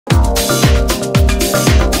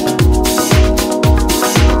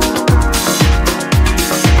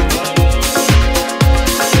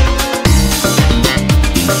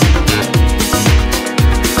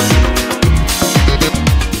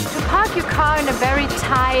in a very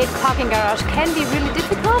tight parking garage can be really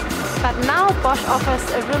difficult, but now Bosch offers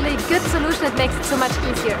a really good solution that makes it so much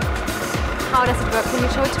easier. How does it work? Can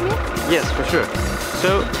you show it to me? Yes, for sure.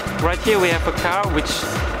 So right here we have a car which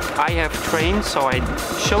I have trained, so I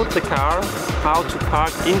showed the car how to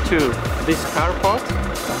park into this carport,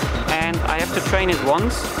 and I have to train it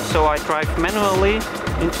once, so I drive manually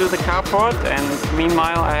into the carport, and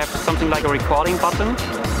meanwhile I have something like a recording button,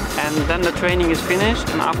 and then the training is finished,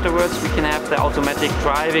 and afterwards we can have the automatic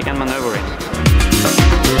driving and maneuvering.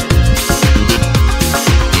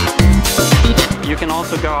 You can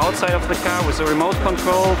also go outside of the car with a remote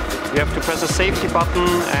control. You have to press a safety button,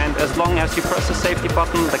 and as long as you press the safety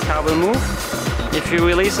button, the car will move. If you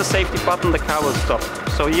release the safety button, the car will stop.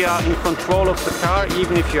 So you are in control of the car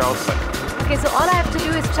even if you're outside. Okay, so all I have to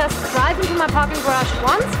do is just drive into my parking garage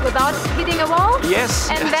once without hitting a wall? Yes.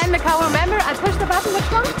 And then the car will remember, I push the button,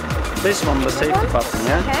 which one? This one, the safety button,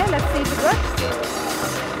 yeah? Okay, let's see if it works.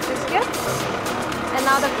 Looks good. And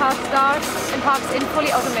now the car starts and parks in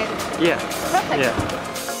fully automated. Yeah. Perfect. Yeah. Perfect.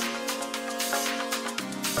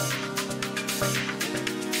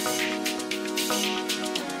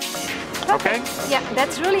 Okay. Yeah,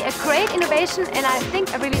 that's really a great innovation, and I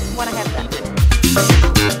think I really want to have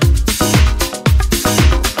that.